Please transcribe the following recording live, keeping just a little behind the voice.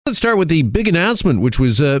Let's start with the big announcement, which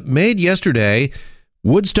was made yesterday.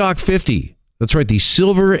 Woodstock 50. That's right. The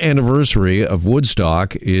silver anniversary of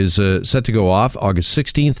Woodstock is set to go off August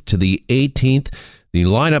 16th to the 18th. The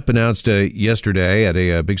lineup announced yesterday at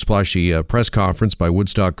a big splashy press conference by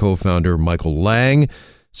Woodstock co-founder Michael Lang.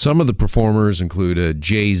 Some of the performers include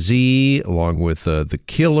Jay-Z, along with The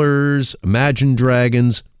Killers, Imagine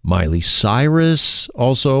Dragons, Miley Cyrus,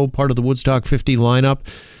 also part of the Woodstock 50 lineup,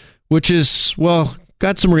 which is, well,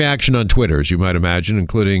 got some reaction on Twitter, as you might imagine,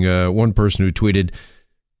 including one person who tweeted,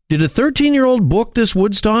 "Did a 13-year-old book this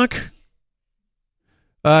Woodstock?"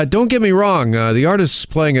 Don't get me wrong, the artists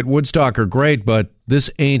playing at Woodstock are great, but this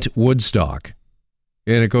ain't Woodstock.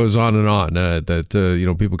 And it goes on and on.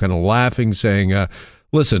 People kind of laughing, saying,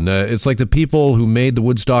 listen, it's like the people who made the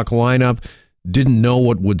Woodstock lineup didn't know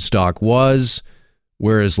what Woodstock was.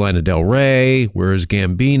 Whereas Lana Del Rey, whereas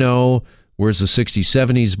Gambino, where's the 60s,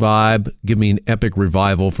 70s vibe? Give me an epic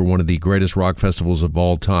revival for one of the greatest rock festivals of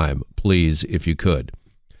all time, please, if you could.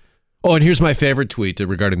 Oh, and here's my favorite tweet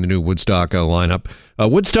regarding the new Woodstock lineup.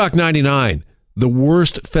 Woodstock 99, the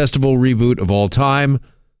worst festival reboot of all time.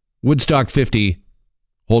 Woodstock 50,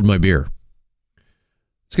 hold my beer.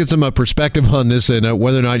 Let's get some perspective on this and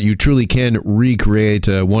whether or not you truly can recreate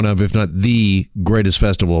one of, if not the greatest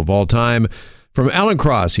festival of all time. From Alan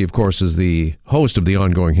Cross, he, of course, is the host of the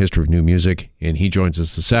Ongoing History of New Music, and he joins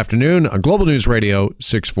us this afternoon on Global News Radio,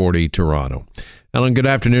 640 Toronto. Alan, good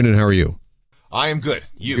afternoon, and how are you? I am good.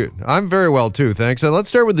 You? Good. I'm very well, too, thanks. Let's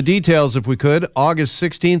start with the details, if we could. August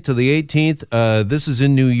 16th to the 18th. This is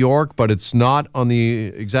in New York, but it's not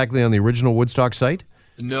exactly on the original Woodstock site?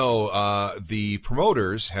 No, the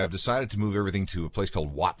promoters have decided to move everything to a place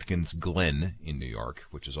called Watkins Glen in New York,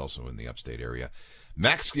 which is also in the upstate area.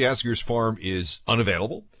 Max Yasgur's farm is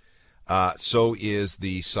unavailable. So is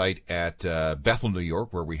the site at Bethel, New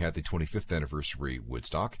York, where we had the 25th anniversary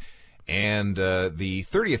Woodstock, and the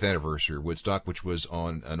 30th anniversary Woodstock, which was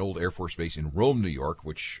on an old Air Force base in Rome, New York,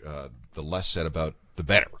 which the less said about, the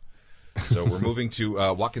better. So we're moving to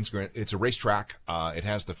Watkins Glen. It's a racetrack. It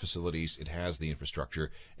has the facilities. It has the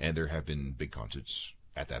infrastructure, and there have been big concerts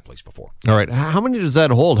at that place before. All right. How many does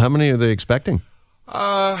that hold? How many are they expecting?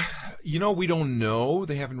 We don't know.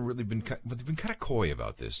 They haven't really been, but they've been kind of coy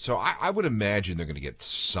about this. So I would imagine they're going to get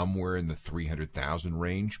somewhere in the 300,000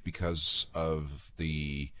 range because of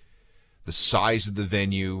the size of the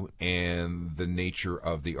venue and the nature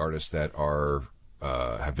of the artists that are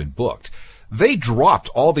have been booked. They dropped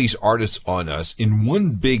all these artists on us in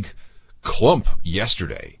one big clump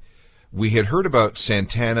yesterday. We had heard about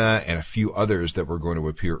Santana and a few others that were going to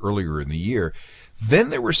appear earlier in the year. Then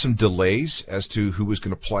there were some delays as to who was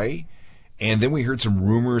going to play, and then we heard some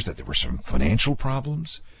rumors that there were some financial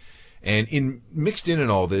problems. And mixed in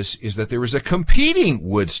all this is that there is a competing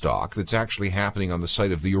Woodstock that's actually happening on the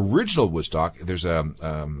site of the original Woodstock. There's a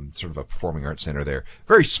sort of a performing arts center there,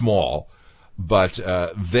 very small, but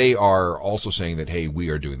they are also saying that, hey, we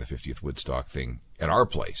are doing the 50th Woodstock thing at our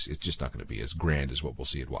place. It's just not going to be as grand as what we'll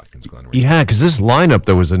see at Watkins Glen. Yeah, because this lineup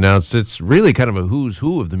that was announced, it's really kind of a who's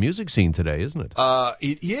who of the music scene today, isn't it?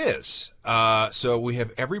 It is. So we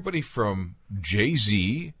have everybody from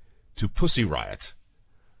Jay-Z to Pussy Riot,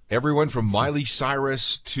 everyone from Miley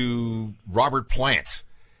Cyrus to Robert Plant,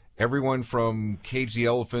 everyone from Cage the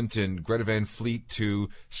Elephant and Greta Van Fleet to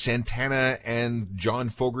Santana and John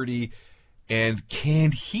Fogerty and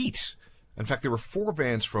Canned Heat. In fact, there were 4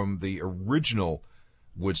 bands from the original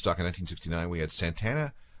Woodstock in 1969. We had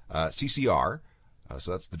Santana, CCR,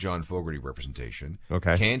 so that's the John Fogerty representation.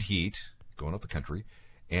 Okay. Canned Heat, going up the country,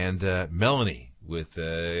 and Melanie with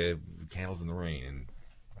Candles in the Rain, and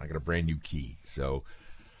I got a brand new key. So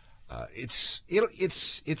it's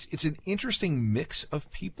an interesting mix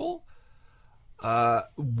of people.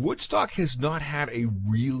 Woodstock has not had a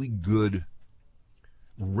really good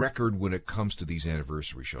record when it comes to these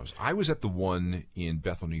anniversary shows. I was at the one in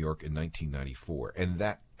Bethel, New York in 1994, and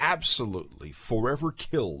that absolutely forever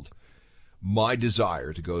killed my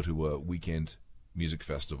desire to go to a weekend music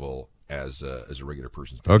festival as a regular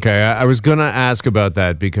person. Okay, I was going to ask about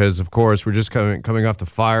that because, of course, we're just coming off the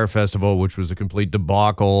Fire Festival, which was a complete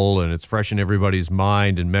debacle, and it's fresh in everybody's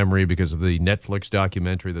mind and memory because of the Netflix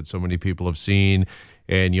documentary that so many people have seen.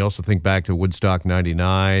 And you also think back to Woodstock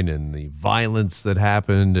 99 and the violence that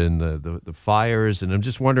happened and the fires. And I'm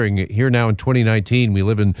just wondering, here now in 2019, we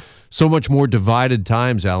live in so much more divided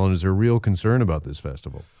times, Alan. Is there a real concern about this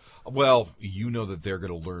festival? Well, you know that they're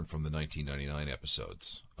going to learn from the 1999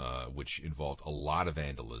 episodes, which involved a lot of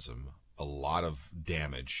vandalism, a lot of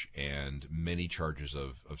damage, and many charges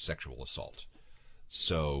of sexual assault.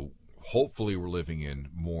 So hopefully we're living in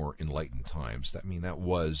more enlightened times. That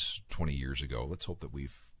was 20 years ago. Let's hope that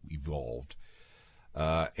we've evolved.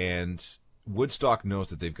 And Woodstock knows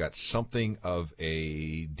that they've got something of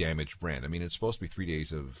a damaged brand. I mean, it's supposed to be 3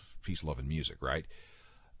 days of peace, love, and music, right?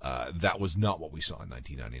 That was not what we saw in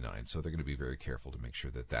 1999. So they're going to be very careful to make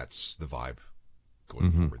sure that that's the vibe going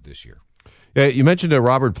forward this year. Yeah, you mentioned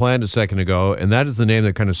Robert Plant a second ago, and that is the name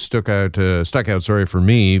that kind of stuck out. For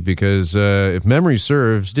me, because if memory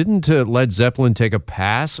serves, didn't Led Zeppelin take a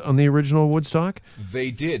pass on the original Woodstock?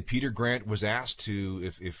 They did. Peter Grant was asked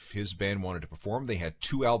to, if his band wanted to perform. They had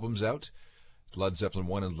 2 albums out, Led Zeppelin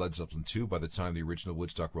 1 and Led Zeppelin 2, by the time the original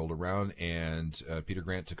Woodstock rolled around, and Peter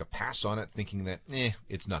Grant took a pass on it, thinking that,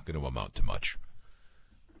 it's not going to amount to much.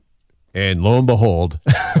 And lo and behold,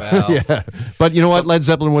 well, yeah. But you know what? Led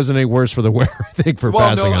Zeppelin wasn't any worse for the wear, I think, for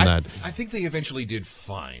passing on that. I think they eventually did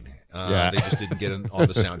fine. They just didn't get on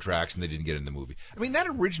the soundtracks, and they didn't get in the movie. I mean, that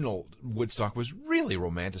original Woodstock was really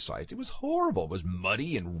romanticized. It was horrible. It was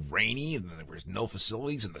muddy and rainy, and there was no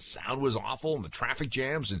facilities, and the sound was awful, and the traffic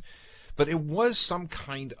jams, but it was some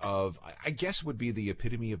kind of, I guess it would be the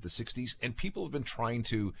epitome of the 60s, and people have been trying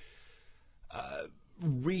to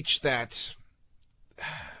reach that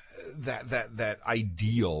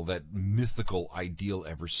ideal, that mythical ideal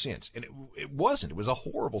ever since. And it wasn't. It was a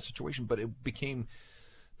horrible situation, but it became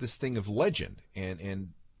this thing of legend, and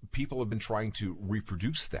people have been trying to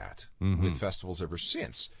reproduce that with festivals ever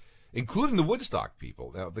since, including the Woodstock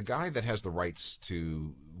people. Now, the guy that has the rights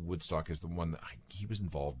to Woodstock is the one that he was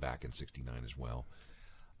involved back in '69 as well,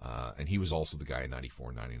 and he was also the guy in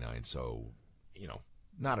 '94, '99. So,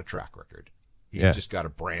 not a track record. He's just got a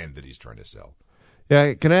brand that he's trying to sell.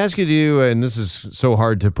 Yeah, can I ask you to, and this is so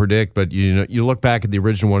hard to predict, but you look back at the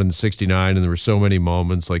original one in '69, and there were so many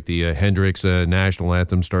moments like the Hendrix national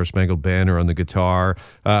anthem, Star Spangled Banner on the guitar.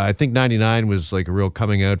 I think '99 was like a real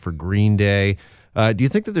coming out for Green Day. Do you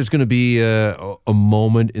think that there's going to be a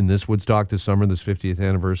moment in this Woodstock this summer, this 50th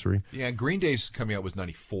anniversary? Yeah, Green Day's coming out was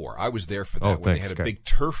 '94. I was there for that when they had a big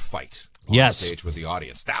turf fight on the stage with the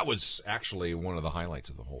audience. That was actually one of the highlights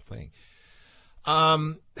of the whole thing.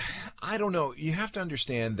 I don't know. You have to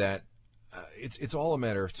understand that it's all a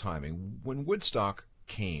matter of timing. When Woodstock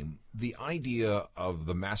came, the idea of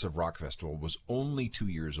the massive rock festival was only 2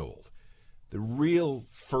 years old. The real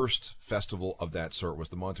first festival of that sort was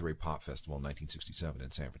the Monterey Pop Festival in 1967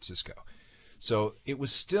 in San Francisco. So it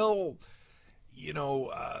was still,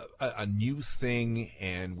 a new thing,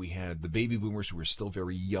 and we had the baby boomers who were still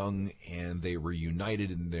very young, and they were united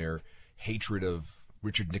in their hatred of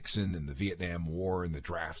Richard Nixon and the Vietnam War and the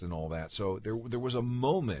draft and all that. So there was a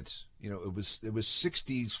moment, it was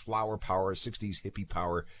 60s flower power, 60s hippie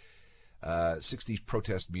power, 60s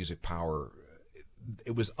protest music power.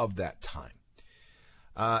 It was of that time.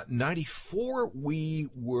 94, we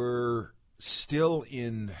were still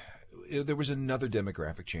there was another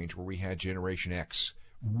demographic change where we had Generation X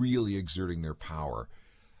really exerting their power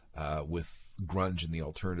with grunge and the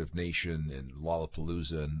alternative nation and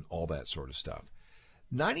Lollapalooza and all that sort of stuff.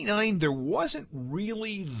 99, there wasn't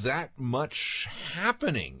really that much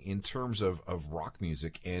happening in terms of rock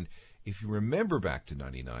music. And if you remember back to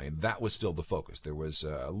 99, that was still the focus. There was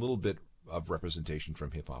a little bit of representation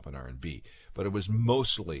from hip-hop and R&B, but it was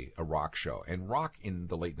mostly a rock show. And rock in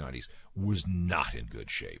the late 90s was not in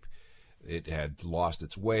good shape. It had lost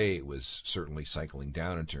its way. It was certainly cycling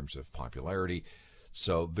down in terms of popularity.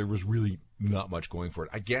 So there was really not much going for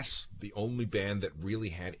it. I guess the only band that really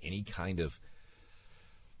had any kind of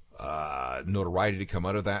notoriety to come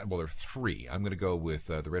out of that, well, there are 3. I'm going to go with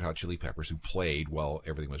the Red Hot Chili Peppers, who played while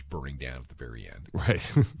everything was burning down at the very end. Right.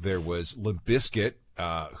 There was Limp Bizkit,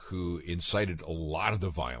 who incited a lot of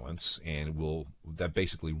the violence, and that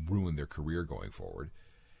basically ruined their career going forward.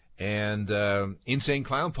 And Insane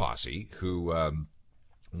Clown Posse, who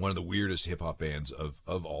one of the weirdest hip-hop bands of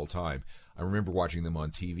all time. I remember watching them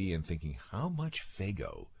on TV and thinking, how much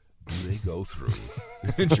Faygo do they go through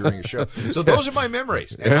during a show? So those are my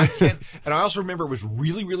memories. And I also remember it was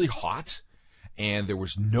really, really hot, and there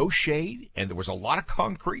was no shade, and there was a lot of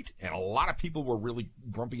concrete, and a lot of people were really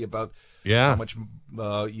grumpy about how much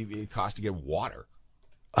it cost to get water.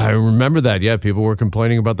 I remember that. Yeah, people were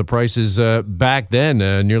complaining about the prices back then,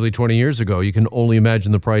 nearly 20 years ago. You can only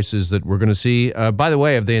imagine the prices that we're going to see. By the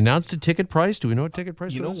way, have they announced a ticket price? Do we know what ticket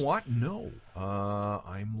price is? You know what? No.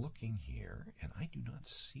 I'm looking here, and I do not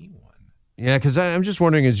see one. Yeah, because I'm just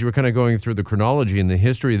wondering, as you were kind of going through the chronology and the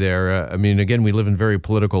history there, I mean, again, we live in very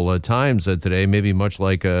political times today, maybe much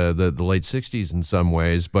like the late 60s in some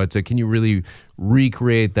ways, but can you really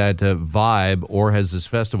recreate that vibe, or has this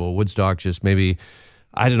festival, Woodstock, just maybe,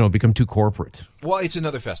 I don't know, become too corporate? Well, it's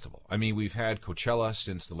another festival. I mean, we've had Coachella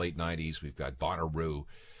since the late 90s. We've got Bonnaroo.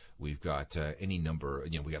 We've got any number.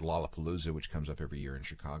 We got Lollapalooza, which comes up every year in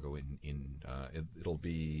Chicago. It'll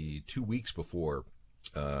be 2 weeks before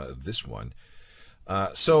this one.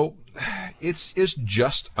 So it's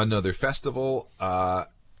just another festival.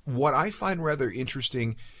 What I find rather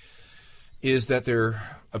interesting is that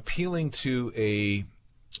they're appealing to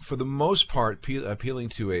for the most part, appealing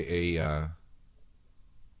to a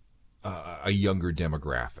younger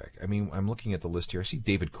demographic. I mean, I'm looking at the list here. I see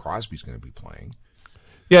David Crosby's going to be playing.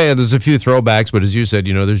 Yeah, there's a few throwbacks, but as you said,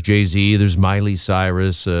 there's Jay-Z, there's Miley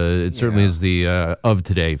Cyrus. It certainly is the of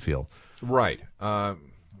today feel. Right.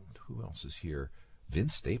 Who else is here?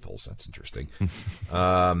 Vince Staples. That's interesting.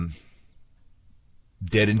 Dead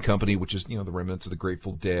and Company, which is, the remnants of the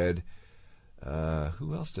Grateful Dead.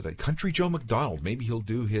 Who else did Country Joe McDonald. Maybe he'll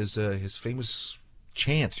do his famous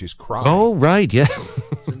chant, his cry. Oh, right, yeah.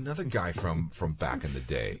 It's another guy from back in the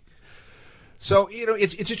day. So,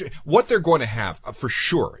 it's interesting. What they're going to have, for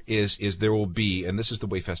sure, is there will be, and this is the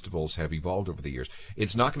way festivals have evolved over the years,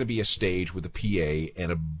 it's not going to be a stage with a PA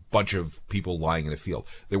and a bunch of people lying in a field.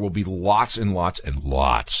 There will be lots and lots and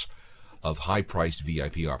lots of high-priced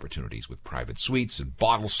VIP opportunities with private suites and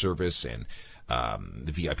bottle service and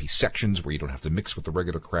the VIP sections where you don't have to mix with the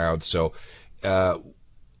regular crowd. So I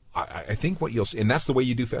think what you'll see, and that's the way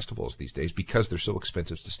you do festivals these days because they're so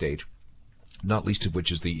expensive to stage, not least of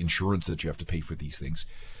which is the insurance that you have to pay for these things.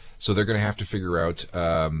 So they're going to have to figure out,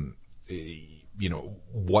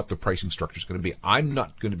 what the pricing structure is going to be. I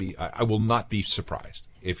will not be surprised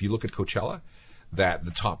if you look at Coachella that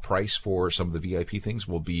the top price for some of the VIP things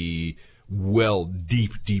will be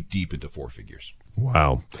deep into four figures.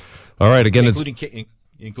 Wow. All right. Again,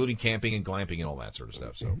 including camping and glamping and all that sort of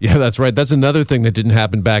stuff. So yeah, that's right. That's another thing that didn't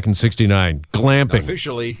happen back in '69. Glamping.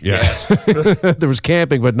 Officially, yeah. Yes. There was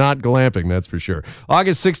camping, but not glamping, that's for sure.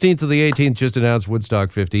 August 16th to the 18th, just announced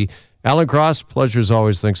Woodstock 50. Alan Cross, pleasure as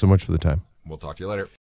always. Thanks so much for the time. We'll talk to you later.